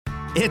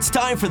It's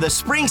time for the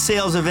spring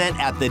sales event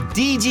at the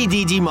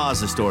DGDG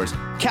Mazda stores.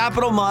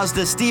 Capital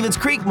Mazda, Stevens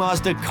Creek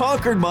Mazda,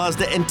 Concord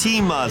Mazda, and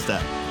Team Mazda.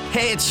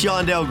 Hey, it's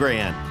Shondell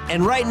Grand.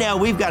 And right now,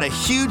 we've got a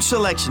huge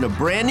selection of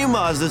brand new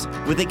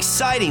Mazdas with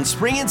exciting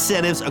spring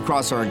incentives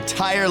across our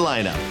entire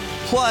lineup.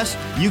 Plus,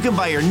 you can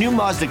buy your new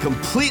Mazda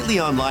completely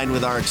online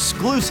with our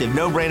exclusive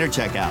no-brainer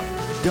checkout.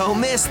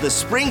 Don't miss the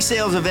spring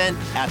sales event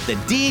at the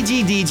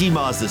DGDG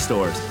Mazda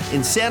stores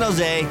in San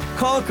Jose,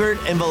 Concord,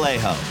 and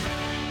Vallejo.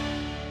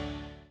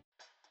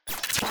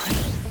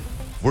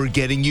 We're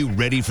getting you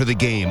ready for the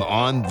game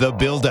on The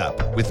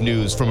Build-Up with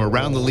news from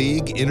around the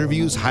league,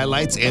 interviews,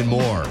 highlights, and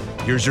more.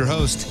 Here's your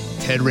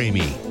host, Ted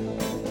Ramey.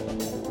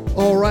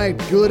 All right,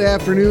 good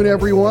afternoon,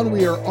 everyone.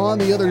 We are on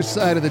the other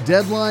side of the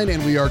deadline,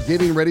 and we are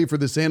getting ready for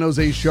the San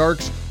Jose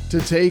Sharks to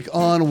take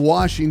on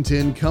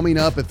Washington coming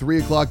up at 3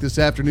 o'clock this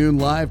afternoon.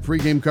 Live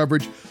pregame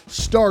coverage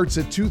starts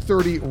at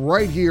 2:30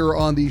 right here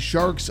on the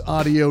Sharks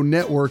Audio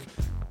Network.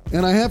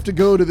 And I have to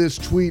go to this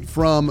tweet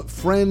from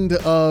friend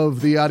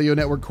of the Audio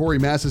Network, Corey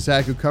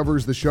Masisak, who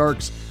covers the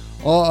Sharks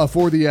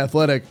for The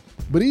Athletic.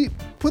 But he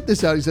put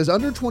this out. He says,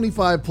 under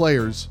 25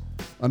 players,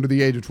 under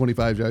the age of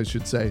 25, I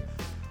should say,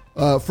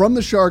 from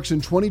the Sharks in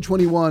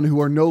 2021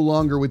 who are no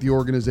longer with the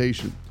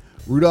organization.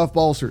 Rudolph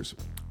Balcers,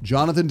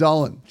 Jonathan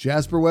Dahlen,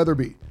 Jasper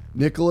Weatherby,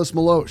 Nicholas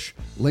Milosh,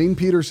 Lane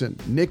Peterson,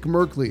 Nick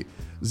Merkley,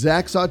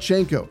 Zach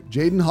Sawchenko,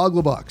 Jaden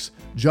Haglebox,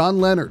 John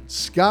Leonard,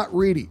 Scott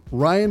Reedy,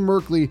 Ryan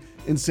Merkley,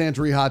 and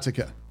Santeri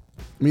Hatakka.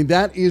 I mean,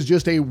 that is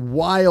just a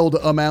wild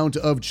amount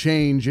of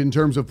change in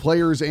terms of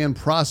players and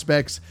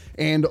prospects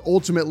and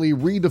ultimately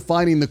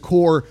redefining the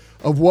core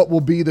of what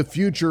will be the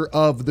future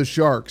of the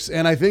Sharks.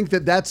 And I think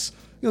that's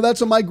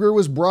what Mike Grier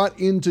was brought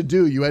in to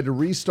do. You had to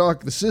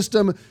restock the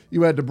system.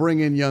 You had to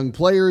bring in young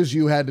players.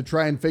 You had to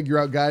try and figure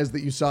out guys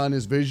that you saw in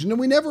his vision. And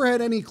we never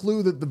had any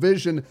clue that the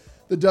vision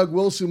that Doug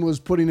Wilson was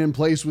putting in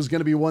place was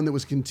going to be one that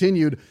was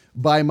continued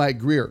by Mike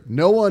Grier.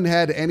 No one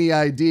had any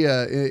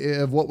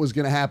idea of what was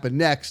going to happen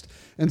next.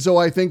 And so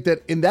I think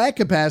that in that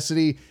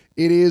capacity,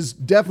 it is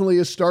definitely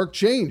a stark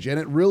change. And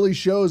it really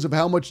shows of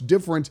how much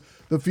different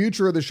the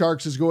future of the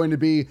Sharks is going to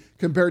be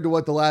compared to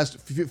what the last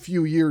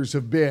few years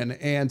have been.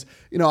 And,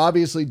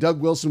 obviously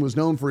Doug Wilson was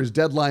known for his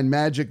deadline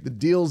magic, the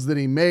deals that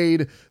he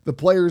made, the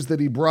players that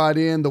he brought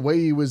in, the way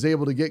he was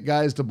able to get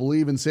guys to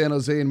believe in San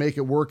Jose and make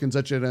it work in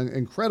such an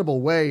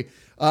incredible way.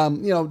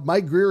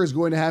 Mike Grier is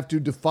going to have to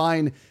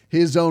define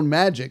his own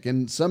magic.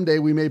 And someday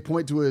we may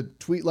point to a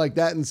tweet like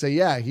that and say,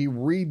 yeah, he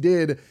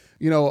redid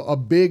a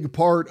big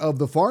part of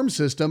the farm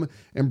system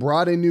and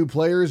brought in new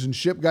players and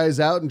shipped guys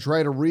out and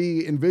try to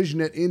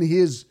re-envision it in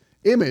his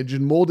image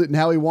and mold it in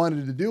how he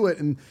wanted to do it.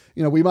 And,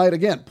 we might,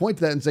 again, point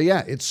to that and say,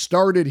 yeah, it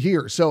started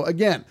here. So,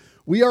 again,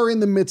 we are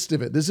in the midst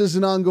of it. This is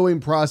an ongoing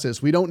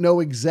process. We don't know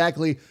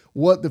exactly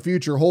what the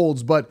future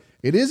holds, but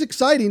it is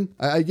exciting.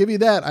 I give you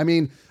that. I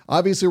mean,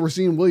 obviously, we're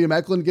seeing William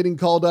Eklund getting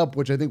called up,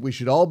 which I think we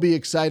should all be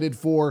excited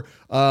for.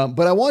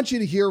 But I want you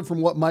to hear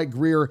from what Mike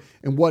Grier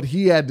and what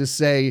he had to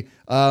say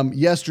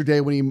yesterday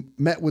when he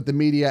met with the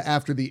media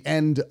after the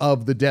end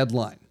of the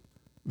deadline.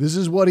 This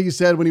is what he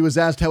said when he was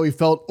asked how he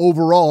felt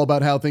overall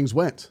about how things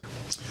went.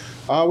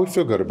 We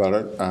feel good about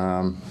it.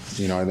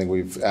 I think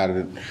we've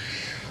added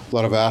a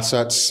lot of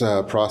assets,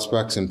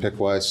 prospects, and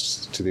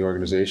pick-wise to the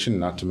organization,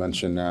 not to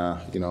mention,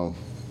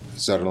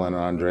 Zetterlund and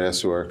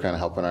Andreas, who are kind of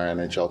helping our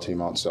NHL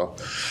team out. So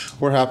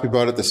we're happy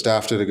about it. The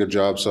staff did a good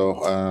job.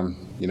 So,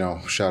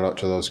 shout out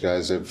to those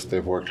guys.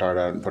 They've worked hard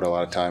at it and put a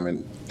lot of time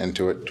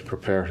into it to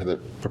prepare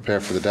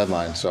for the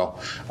deadline. So,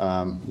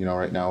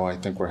 right now I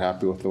think we're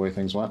happy with the way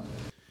things went.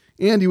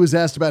 And he was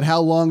asked about how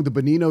long the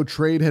Bonino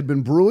trade had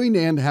been brewing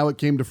and how it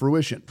came to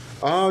fruition.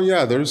 Oh,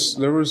 yeah. There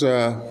was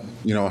a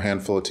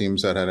handful of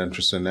teams that had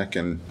interest in Nick,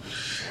 and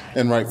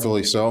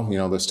rightfully so.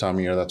 This time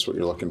of year, that's what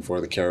you're looking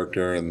for, the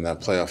character and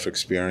that playoff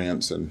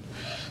experience and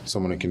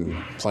someone who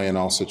can play in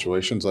all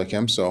situations like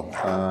him. So,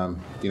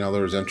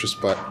 there was interest,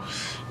 but,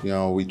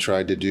 we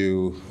tried to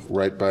do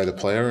right by the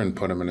player and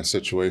put him in a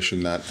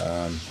situation that,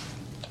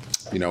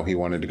 he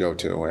wanted to go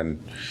to.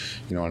 And,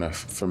 in a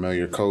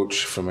familiar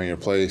coach, familiar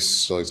place.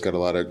 So he's got a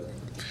lot of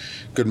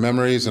good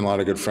memories and a lot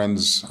of good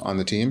friends on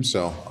the team.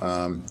 So,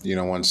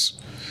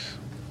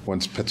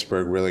 once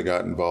Pittsburgh really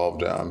got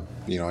involved, I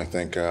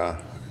think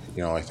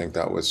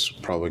that was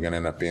probably going to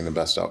end up being the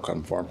best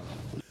outcome for him.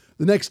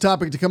 The next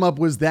topic to come up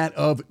was that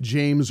of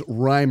James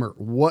Reimer.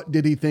 What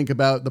did he think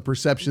about the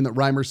perception that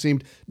Reimer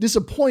seemed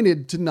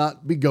disappointed to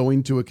not be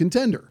going to a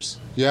contender?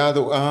 Yeah,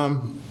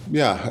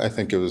 I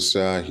think it was,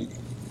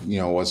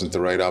 wasn't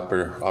the right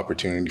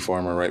opportunity for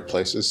him or right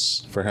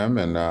places for him.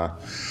 And,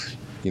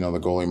 the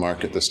goalie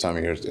market this time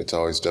of year, it's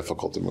always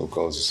difficult to move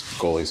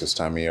goalies this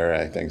time of year,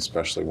 I think,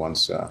 especially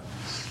once,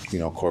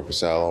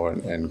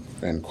 Korpisalo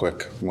and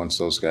Quick, once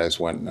those guys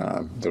went,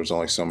 there was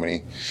only so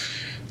many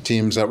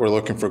teams that were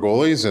looking for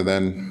goalies. And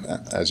then,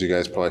 as you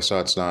guys probably saw,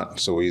 it's not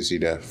so easy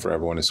for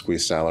everyone to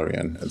squeeze salary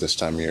in at this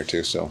time of year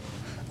too. So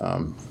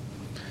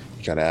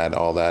you got to add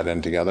all that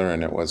in together,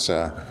 and it was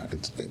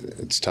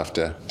it's tough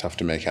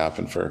to make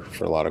happen for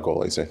a lot of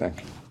goalies, I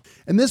think.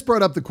 And this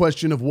brought up the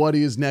question of what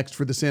is next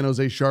for the San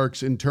Jose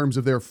Sharks in terms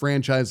of their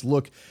franchise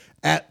look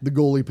at the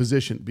goalie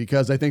position,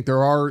 because I think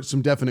there are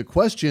some definite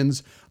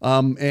questions.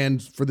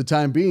 And for the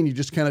time being, you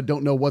just kind of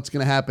don't know what's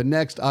going to happen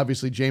next.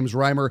 Obviously, James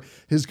Reimer,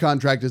 his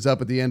contract is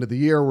up at the end of the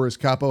year, whereas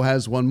Capo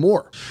has one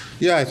more.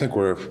 Yeah, I think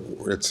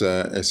it's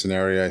an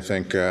area I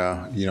think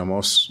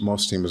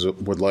most teams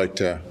would like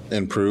to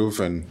improve,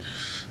 and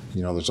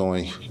there's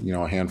only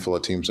a handful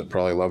of teams that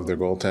probably love their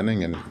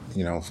goaltending, and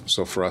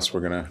so for us,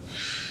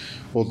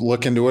 we'll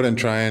look into it and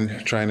try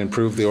and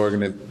improve the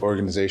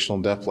organizational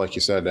depth. Like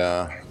you said,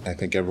 I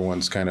think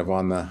everyone's kind of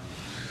on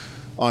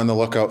the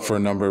lookout for a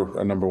number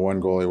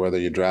one goalie, whether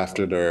you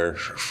drafted or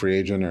free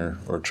agent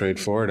or trade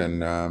for it.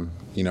 And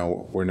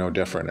we're no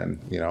different. And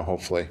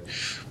hopefully,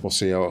 we'll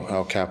see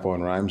how Capo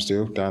and Rhymes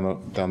do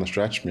down the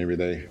stretch. Maybe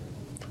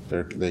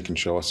they can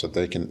show us that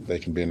they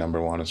can be a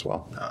number one as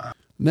well.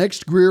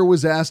 Next, Greer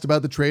was asked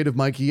about the trade of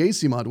Mikey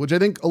Eyssimont, which I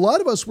think a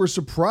lot of us were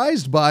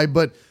surprised by,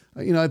 but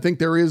I think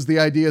there is the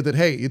idea that,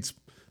 hey, it's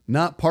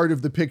not part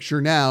of the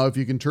picture now. If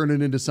you can turn it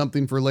into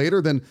something for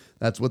later, then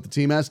that's what the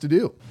team has to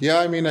do. Yeah,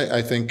 I mean,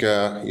 I think,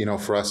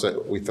 for us,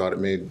 we thought it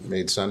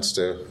made sense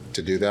to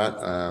do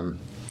that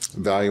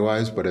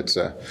value-wise, but it's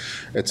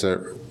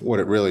what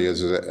it really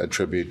is a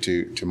tribute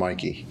to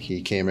Mikey.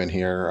 He came in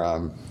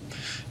here,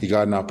 he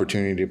got an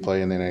opportunity to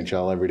play in the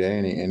NHL every day,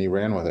 and he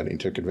ran with it. He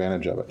took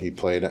advantage of it. He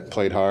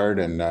played hard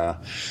and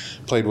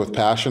played with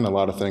passion. A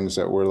lot of things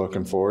that we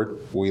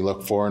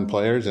look for in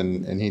players,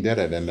 and he did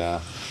it.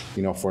 And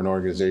for an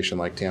organization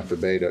like Tampa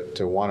Bay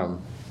to want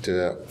him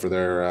to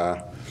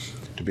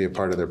be a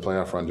part of their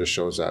playoff run just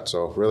shows that.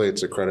 So really,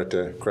 it's a credit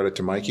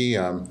to Mikey.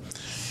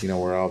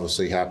 We're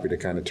obviously happy to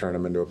kind of turn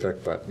him into a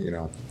pick, but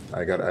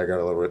I got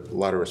a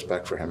lot of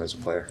respect for him as a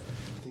player.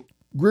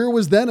 Greer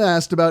was then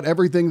asked about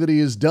everything that he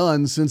has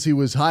done since he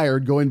was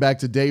hired, going back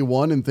to day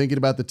one and thinking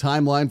about the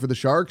timeline for the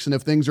Sharks and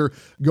if things are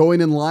going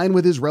in line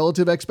with his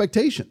relative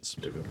expectations.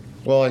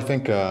 Well, I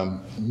think, I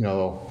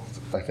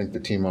think the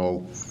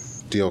Timo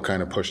deal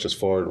kind of pushed us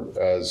forward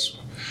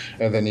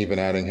and then even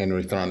adding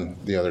Henry Thun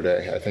the other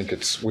day. I think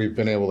we've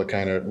been able to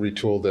kind of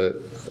retool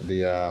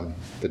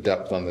the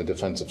depth on the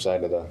defensive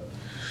side of the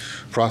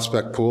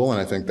prospect pool, and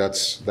I think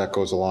that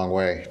goes a long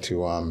way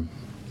to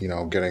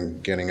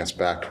getting us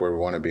back to where we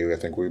want to be. I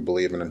think we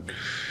believe in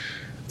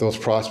those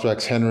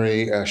prospects,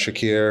 Henry,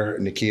 Shakir,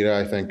 Nikita.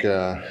 I think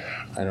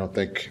I don't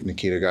think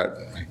Nikita got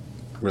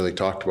really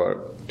talked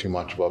about too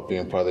much about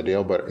being part of the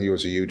deal, but he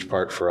was a huge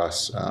part for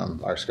us.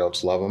 Our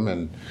scouts love him,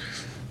 and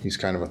he's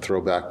kind of a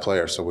throwback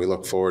player, so we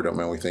look forward to him,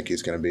 and we think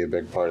he's going to be a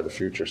big part of the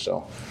future.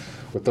 So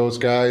with those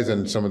guys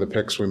and some of the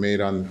picks we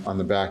made on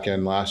the back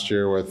end last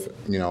year with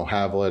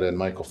Havlat and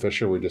Michael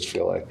Fisher, we just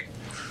feel like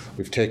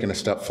we've taken a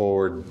step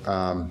forward,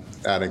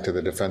 adding to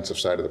the defensive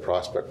side of the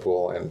prospect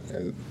pool,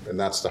 and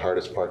that's the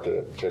hardest part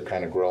to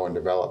kind of grow and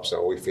develop.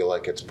 So we feel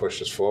like it's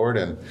pushed us forward,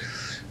 and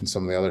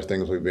some of the other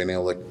things we've been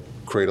able to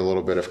create a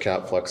little bit of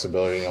cap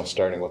flexibility,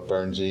 starting with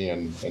Bernsey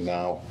and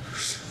now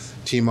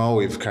Timo.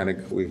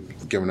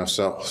 We've given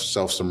ourselves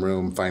some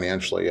room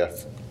financially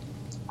if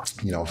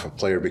a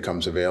player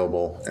becomes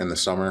available in the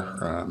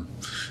summer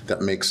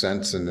that makes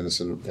sense and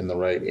is in the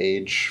right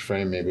age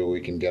frame, maybe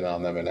we can get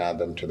on them and add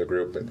them to the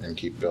group and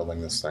keep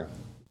building this thing.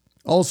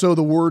 Also,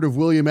 the word of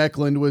William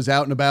Eklund was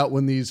out and about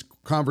when these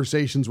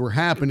conversations were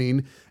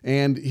happening,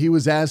 and he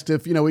was asked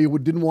if, he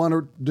didn't want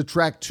to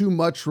detract too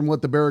much from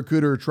what the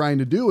Barracuda are trying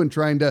to do and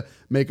trying to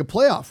make a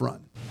playoff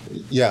run.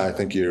 Yeah, I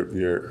think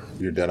you're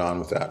dead on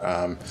with that.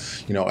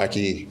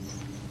 Eki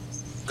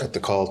got the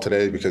call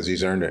today because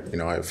he's earned it.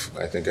 I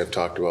think I've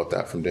talked about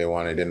that from day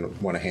one. I didn't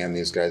want to hand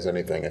these guys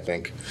anything. I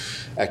think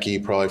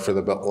Eki probably for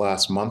the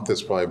last month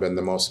has probably been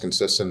the most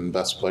consistent and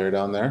best player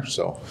down there.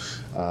 So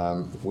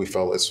we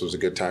felt this was a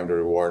good time to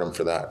reward him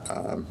for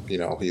that.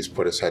 He's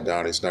put his head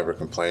down. He's never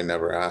complained,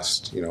 never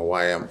asked,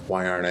 why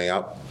aren't I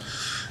up?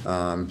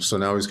 So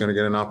now he's going to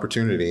get an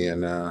opportunity,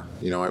 and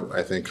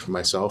I think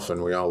myself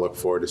and we all look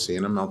forward to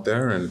seeing him out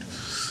there. And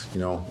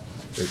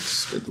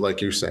it's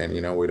like you're saying,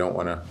 we don't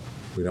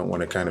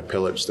want to kind of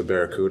pillage the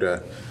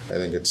Barracuda. I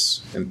think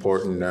it's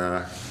important,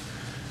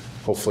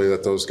 hopefully,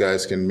 that those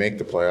guys can make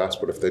the playoffs.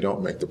 But if they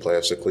don't make the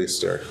playoffs, at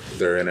least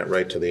they're in it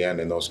right to the end,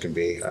 and those can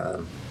be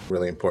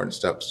really important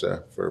steps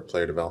for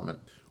player development.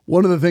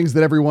 One of the things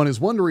that everyone is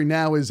wondering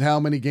now is how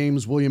many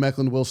games William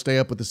Eklund will stay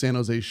up with the San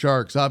Jose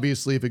Sharks.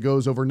 Obviously, if it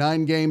goes over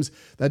 9 games,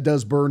 that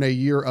does burn a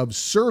year of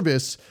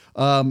service.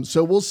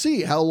 So we'll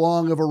see how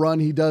long of a run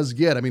he does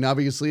get. I mean,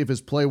 obviously, if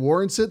his play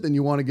warrants it, then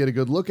you want to get a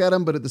good look at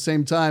him. But at the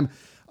same time,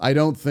 I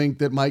don't think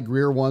that Mike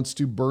Greer wants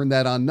to burn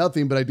that on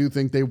nothing, but I do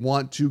think they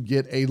want to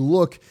get a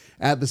look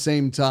at the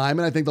same time.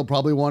 And I think they'll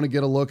probably want to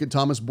get a look at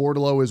Thomas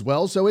Bordeleau as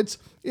well. So it's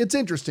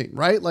interesting,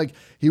 right? Like,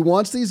 he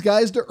wants these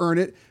guys to earn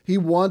it. He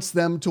wants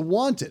them to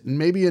want it. And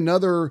maybe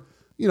another,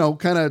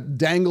 kind of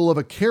dangle of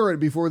a carrot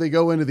before they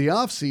go into the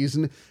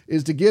offseason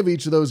is to give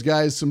each of those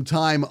guys some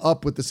time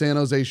up with the San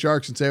Jose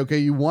Sharks and say, okay,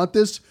 you want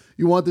this?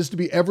 You want this to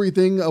be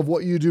everything of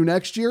what you do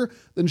next year?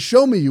 Then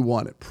show me you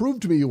want it. Prove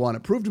to me you want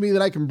it. Prove to me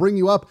that I can bring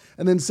you up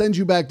and then send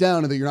you back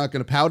down, and that you're not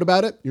going to pout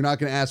about it. You're not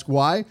going to ask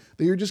why,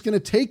 that you're just going to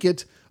take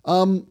it,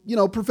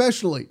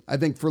 professionally, I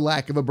think, for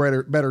lack of a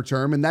better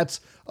term. And that's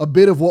a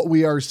bit of what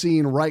we are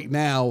seeing right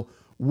now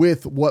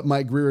with what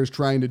Mike Grier is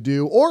trying to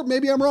do. Or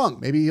maybe I'm wrong.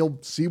 Maybe he'll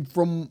see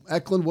from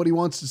Eklund what he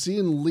wants to see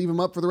and leave him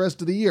up for the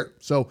rest of the year.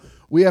 So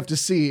we have to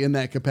see in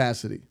that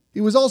capacity. He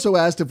was also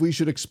asked if we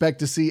should expect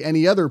to see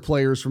any other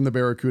players from the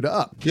Barracuda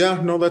up. Yeah,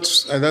 no,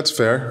 that's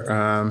fair.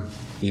 I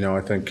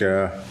think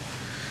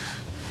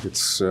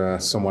it's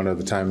somewhat of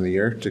the time of the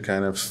year to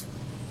kind of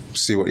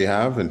see what you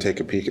have and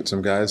take a peek at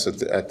some guys at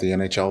the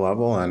NHL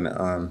level. And,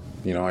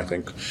 I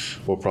think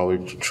we'll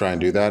probably try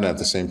and do that. At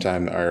the same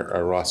time,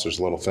 our roster's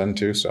a little thin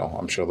too, so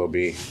I'm sure there'll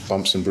be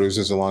bumps and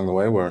bruises along the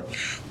way where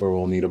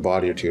we'll need a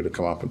body or two to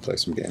come up and play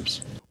some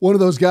games. One of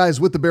those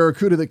guys with the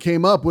Barracuda that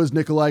came up was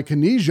Nikolai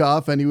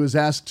Knyzhov, and he was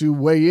asked to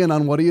weigh in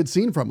on what he had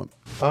seen from him.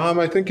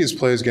 I think his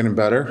play is getting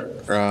better.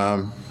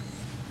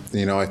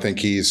 I think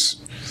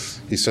he's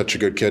such a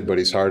good kid, but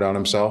he's hard on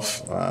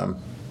himself.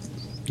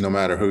 No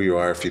matter who you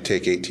are, if you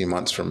take 18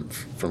 months from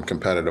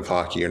competitive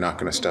hockey, you're not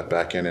going to step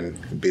back in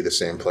and be the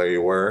same player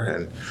you were.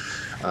 And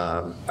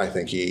I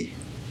think he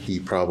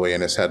probably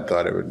in his head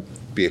thought it would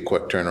be a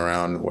quick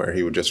turnaround where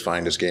he would just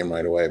find his game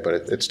right away. But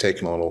it's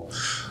taken a little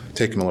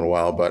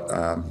while. But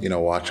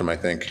watch him. I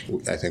think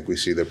we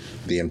see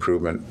the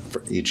improvement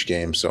for each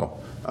game. So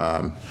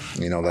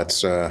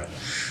that's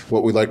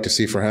what we'd like to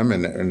see for him,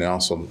 and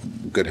also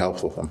good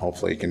health with him.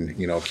 Hopefully he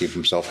can keep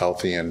himself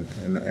healthy, and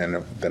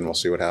then we'll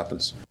see what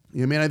happens.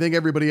 I think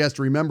everybody has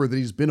to remember that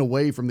he's been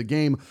away from the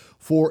game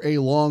for a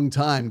long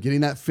time.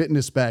 Getting that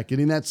fitness back,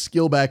 getting that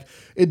skill back,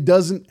 it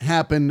doesn't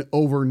happen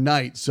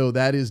overnight. So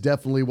that is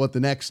definitely what the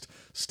next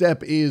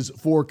step is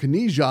for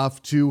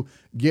Knyzhov, to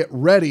get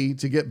ready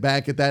to get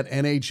back at that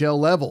NHL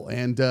level.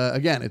 And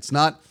again, it's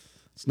not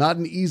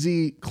an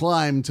easy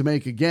climb to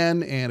make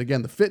again. And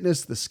again, the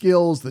fitness, the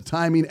skills, the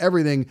timing,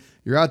 everything,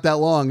 you're out that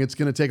long, it's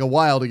going to take a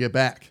while to get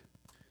back.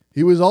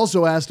 He was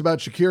also asked about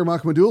Shakir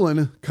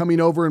Makhmadoulian coming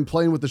over and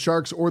playing with the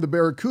Sharks or the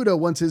Barracuda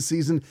once his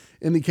season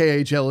in the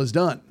KHL is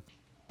done.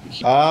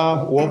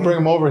 We'll bring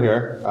him over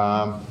here,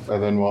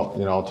 and then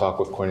we'll talk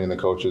with Quinny and the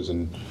coaches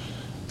and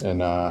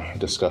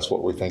discuss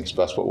what we think is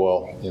best. But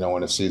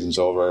when his season's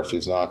over, if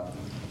he's not,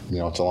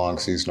 it's a long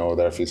season over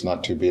there. If he's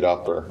not too beat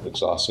up or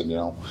exhausted,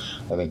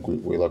 I think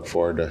we look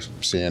forward to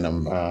seeing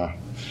him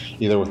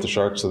either with the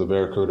Sharks or the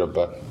Barracuda.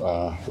 But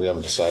we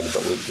haven't decided,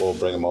 but we'll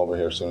bring him over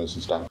here as soon as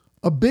it's done.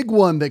 A big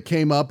one that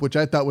came up, which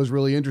I thought was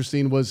really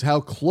interesting, was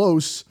how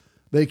close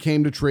they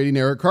came to trading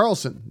Erik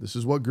Karlsson. This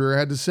is what Grier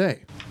had to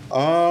say.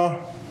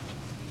 It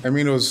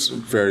was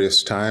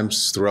various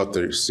times throughout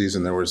the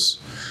season. There was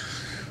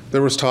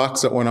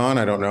talks that went on.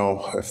 I don't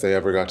know if they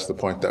ever got to the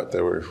point that we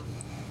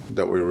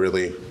were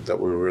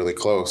really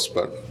close,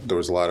 but there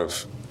was a lot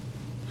of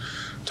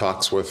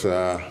talks with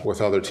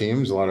other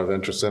teams, a lot of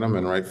interest in them,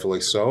 and rightfully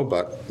so.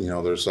 But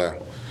there's a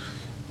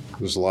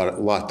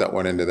lot that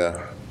went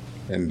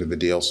into the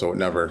deal, so it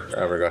never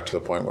ever got to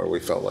the point where we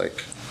felt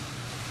like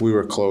we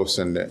were close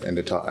and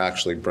to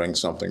actually bring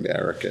something to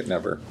Erik. It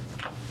never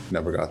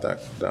got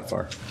that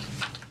far.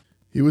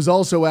 He was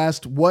also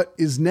asked what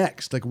is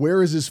next, like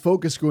where is his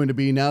focus going to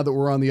be now that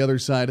we're on the other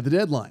side of the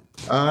deadline?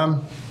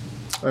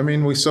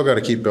 We still got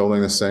to keep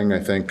building this thing. I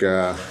think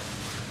now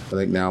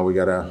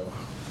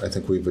I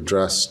think we've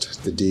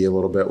addressed the D a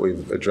little bit.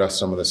 We've addressed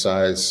some of the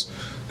size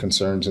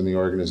concerns in the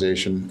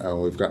organization.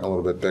 We've gotten a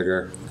little bit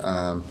bigger.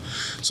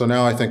 So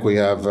now I think we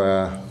kind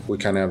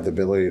of have the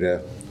ability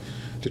to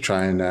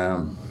try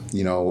and,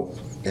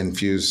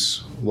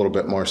 infuse a little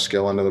bit more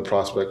skill into the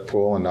prospect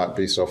pool and not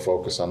be so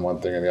focused on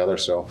one thing or the other.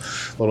 So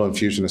a little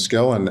infusion of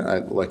skill. And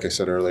like I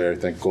said earlier, I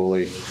think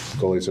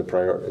goalie's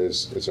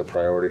is a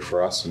priority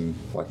for us. And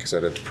like I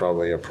said, it's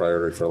probably a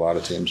priority for a lot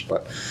of teams,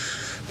 but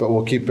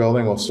we'll keep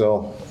building. We'll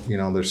still,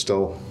 there's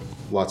still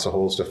lots of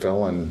holes to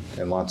fill and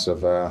lots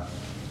of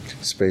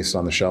space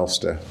on the shelves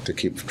to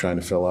keep trying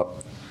to fill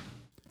up.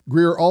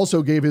 Grier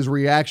also gave his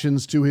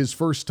reactions to his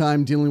first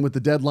time dealing with the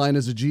deadline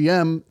as a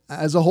GM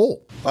as a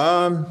whole.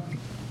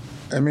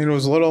 It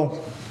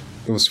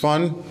was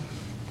fun.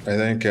 I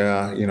think,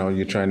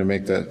 you're trying to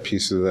make the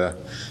pieces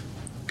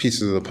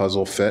of the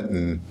puzzle fit,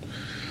 and,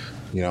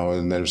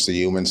 and there's the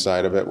human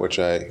side of it, which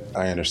I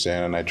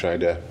understand, and I try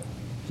to,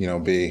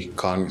 be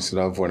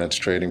cognizant of when it's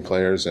trading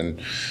players, and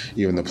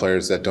even the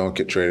players that don't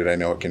get traded, I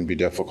know it can be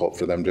difficult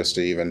for them just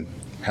to even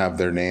have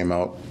their name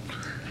out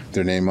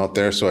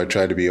there. So I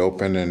try to be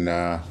open and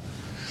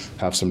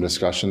have some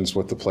discussions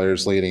with the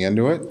players leading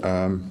into it.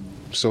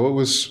 So it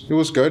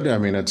was good.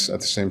 It's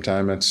at the same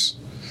time it's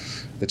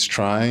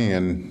trying,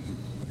 and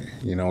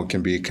it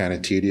can be kind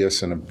of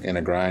tedious and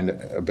a grind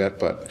a bit.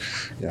 But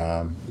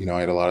I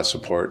had a lot of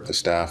support. The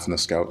staff and the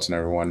scouts and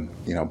everyone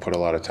put a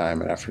lot of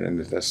time and effort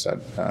into this.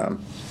 That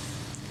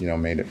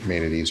made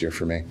it easier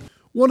for me.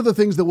 One of the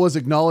things that was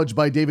acknowledged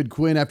by David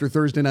Quinn after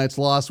Thursday night's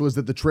loss was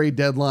that the trade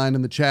deadline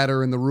and the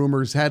chatter and the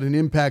rumors had an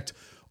impact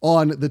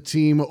on the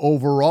team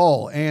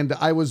overall. And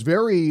I was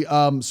very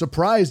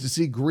surprised to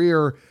see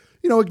Greer,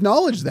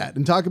 acknowledge that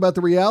and talk about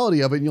the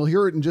reality of it. And you'll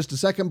hear it in just a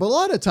second. But a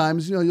lot of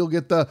times, you'll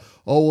get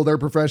they're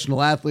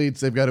professional athletes,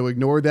 they've got to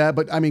ignore that.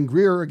 But I mean,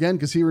 Greer, again,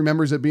 because he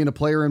remembers it being a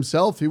player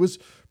himself, he was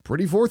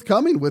pretty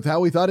forthcoming with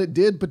how he thought it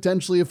did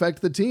potentially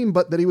affect the team,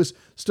 but that he was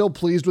still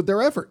pleased with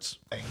their efforts.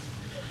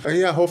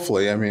 Yeah,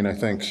 hopefully. I mean, I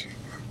think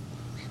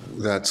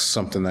that's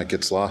something that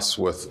gets lost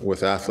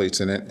with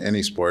athletes in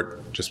any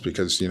sport, just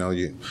because,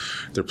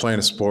 they're playing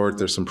a sport,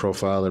 there's some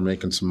profile, they're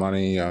making some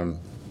money.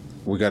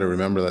 We got to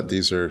remember that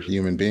these are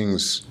human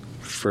beings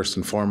first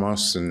and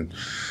foremost, and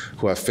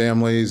who have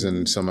families,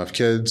 and some have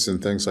kids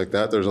and things like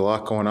that. There's a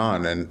lot going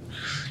on, and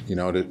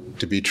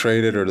to be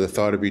traded, or the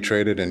thought of be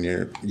traded, and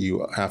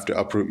you have to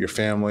uproot your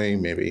family,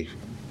 maybe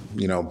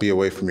be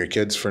away from your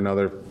kids for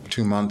another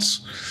 2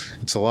 months.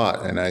 It's a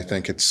lot, and I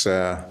think it's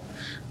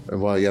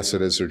well, yes,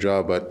 it is their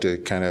job, but to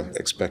kind of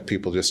expect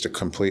people just to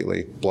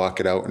completely block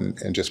it out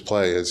and just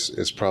play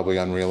is probably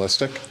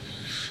unrealistic.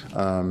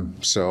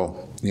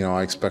 So,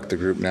 I expect the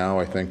group now,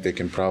 I think they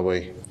can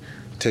probably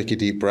take a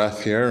deep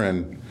breath here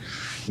and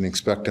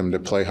expect them to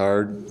play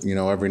hard,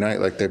 every night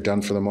like they've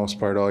done for the most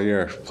part all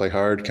year. Play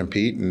hard,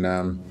 compete,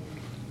 and,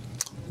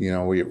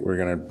 we're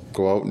going to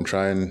go out and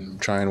try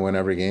and win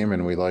every game,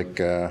 and we like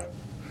the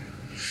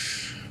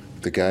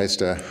guys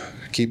to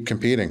keep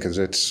competing,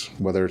 because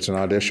whether it's an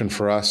audition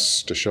for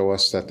us to show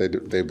us that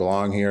they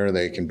belong here,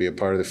 they can be a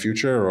part of the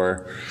future,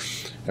 or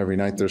every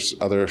night there's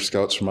other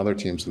scouts from other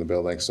teams in the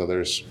building. So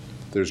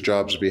there's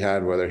jobs to be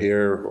had, whether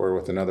here or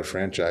with another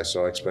franchise.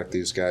 So I expect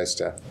these guys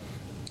to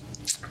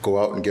go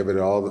out and give it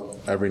all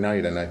every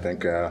night, and I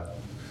think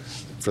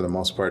for the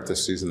most part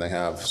this season they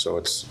have. So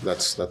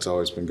that's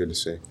always been good to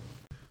see.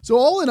 So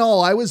all in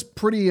all, I was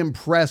pretty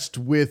impressed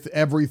with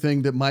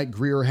everything that Mike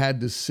Greer had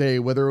to say,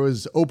 whether it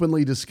was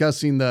openly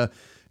discussing the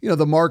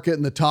market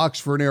and the talks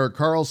for an Erik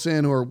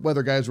Karlsson, or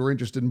whether guys were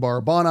interested in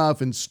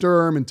Barabanov and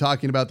Sturm, and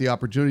talking about the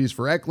opportunities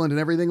for Eklund and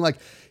everything. Like,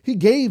 he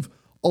gave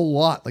a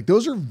lot. Like,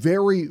 those are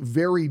very,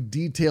 very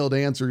detailed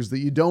answers that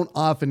you don't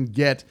often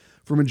get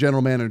from a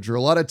general manager.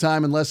 A lot of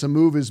time, unless a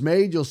move is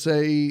made, you'll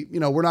say,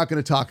 we're not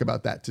going to talk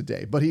about that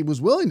today. But he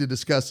was willing to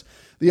discuss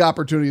the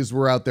opportunities that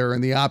were out there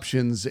and the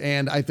options.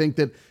 And I think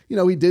that,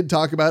 he did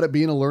talk about it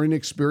being a learning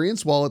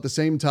experience, while at the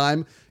same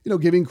time,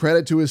 giving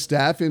credit to his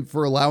staff and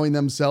for allowing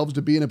themselves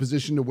to be in a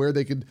position to where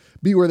they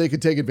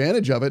could take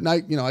advantage of it. And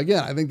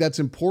I think that's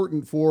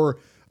important for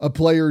a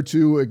player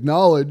to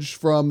acknowledge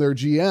from their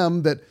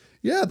GM that,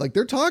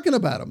 they're talking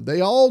about them.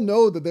 They all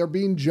know that they're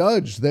being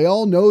judged. They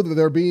all know that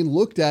they're being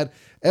looked at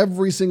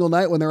every single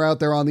night when they're out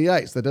there on the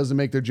ice. That doesn't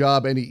make their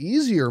job any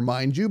easier,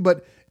 mind you,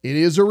 but it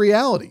is a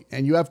reality.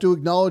 And you have to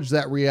acknowledge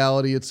that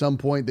reality at some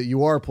point, that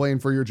you are playing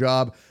for your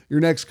job, your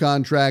next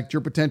contract,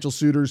 your potential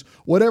suitors,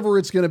 whatever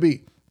it's going to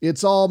be.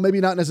 It's all maybe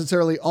not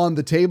necessarily on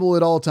the table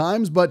at all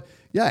times, but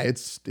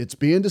it's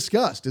being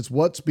discussed. It's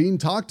what's being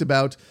talked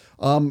about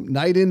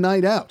night in,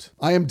 night out.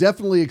 I am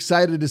definitely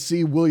excited to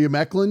see William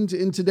Eklund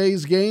in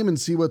today's game and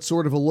see what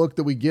sort of a look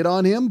that we get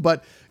on him.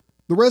 But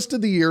the rest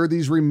of the year,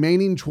 these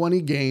remaining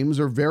 20 games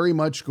are very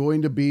much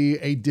going to be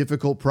a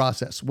difficult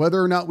process.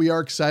 Whether or not we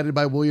are excited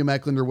by William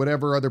Eklund or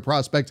whatever other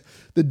prospect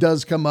that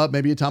does come up,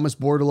 maybe a Thomas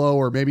Bordeleau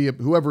or maybe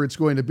whoever it's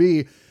going to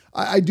be,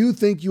 I do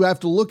think you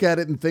have to look at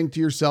it and think to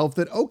yourself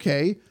that,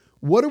 okay,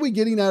 what are we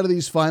getting out of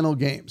these final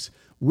games?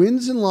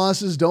 Wins and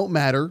losses don't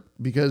matter,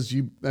 because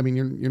you're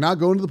not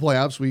going to the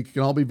playoffs. We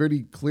can all be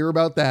very clear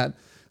about that.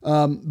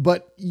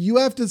 But you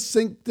have to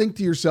think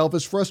to yourself,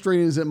 as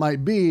frustrating as it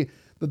might be,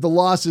 that the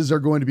losses are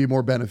going to be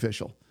more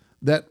beneficial.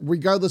 That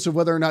regardless of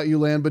whether or not you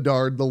land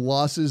Bedard, the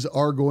losses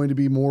are going to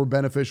be more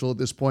beneficial at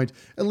this point,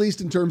 at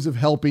least in terms of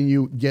helping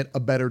you get a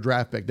better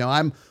draft pick. Now,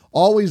 I'm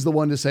always the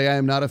one to say I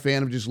am not a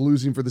fan of just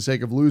losing for the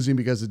sake of losing,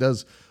 because it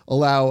does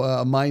allow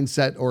a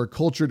mindset or a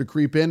culture to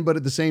creep in. But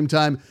at the same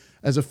time,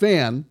 as a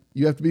fan,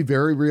 you have to be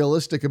very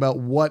realistic about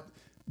what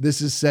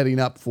this is setting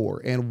up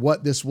for and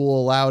what this will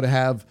allow to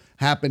have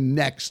happen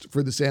next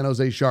for the San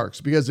Jose Sharks.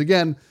 Because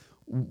again,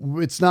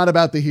 it's not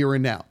about the here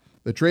and now.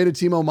 The trade of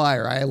Timo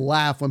Meier, I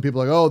laugh when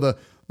people are like, oh,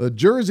 the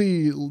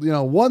Jersey,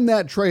 won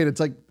that trade. It's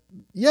like,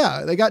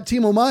 yeah, they got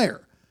Timo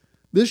Meier.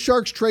 This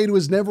Sharks trade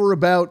was never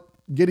about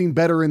getting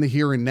better in the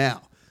here and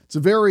now. It's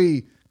a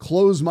very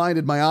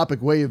close-minded,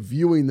 myopic way of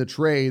viewing the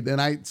trade. And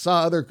I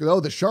saw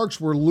the Sharks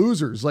were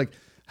losers. Like,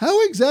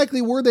 how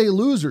exactly were they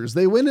losers?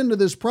 They went into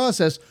this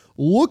process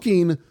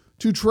looking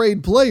to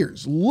trade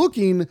players,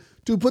 looking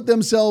to put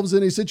themselves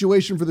in a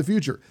situation for the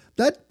future.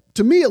 That,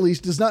 to me at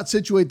least, does not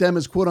situate them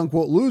as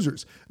quote-unquote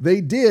losers. They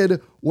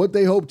did what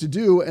they hoped to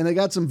do, and they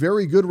got some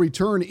very good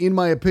return, in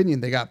my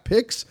opinion. They got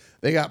picks,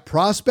 they got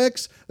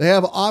prospects, they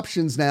have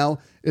options now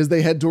as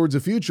they head towards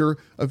a future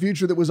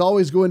that was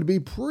always going to be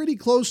pretty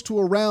close to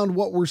around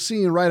what we're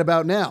seeing right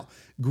about now.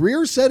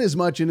 Greer said as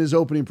much in his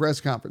opening press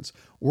conference.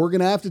 We're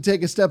going to have to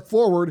take a step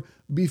forward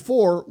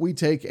before we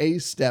take a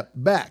step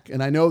back.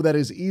 And I know that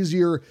is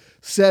easier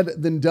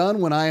said than done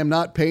when I am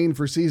not paying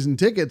for season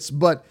tickets,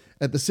 but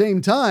at the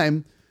same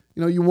time,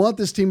 you want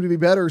this team to be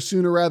better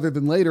sooner rather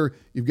than later.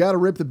 You've got to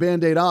rip the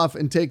Band-Aid off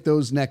and take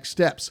those next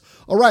steps.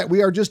 All right,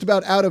 we are just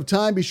about out of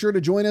time. Be sure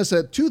to join us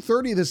at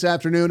 2:30 this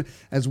afternoon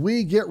as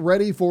we get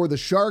ready for the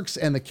Sharks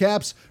and the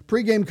Caps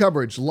pregame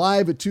coverage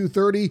live at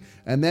 2:30.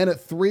 And then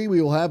at 3,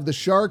 we will have the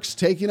Sharks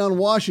taking on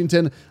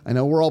Washington. I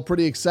know we're all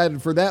pretty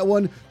excited for that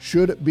one.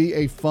 Should be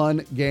a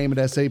fun game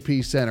at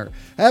SAP Center.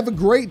 Have a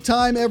great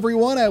time,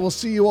 everyone. I will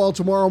see you all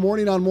tomorrow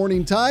morning on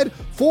Morning Tide.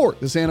 For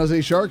the San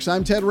Jose Sharks,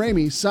 I'm Ted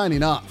Ramey,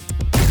 signing off.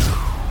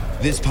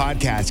 This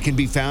podcast can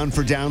be found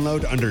for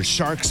download under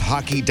Sharks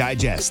Hockey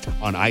Digest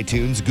on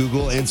iTunes,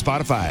 Google, and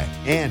Spotify,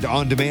 and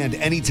on demand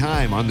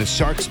anytime on the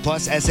Sharks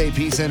Plus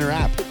SAP Center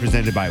app,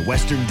 presented by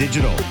Western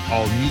Digital.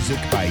 All music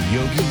by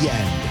Yogi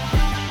Yen.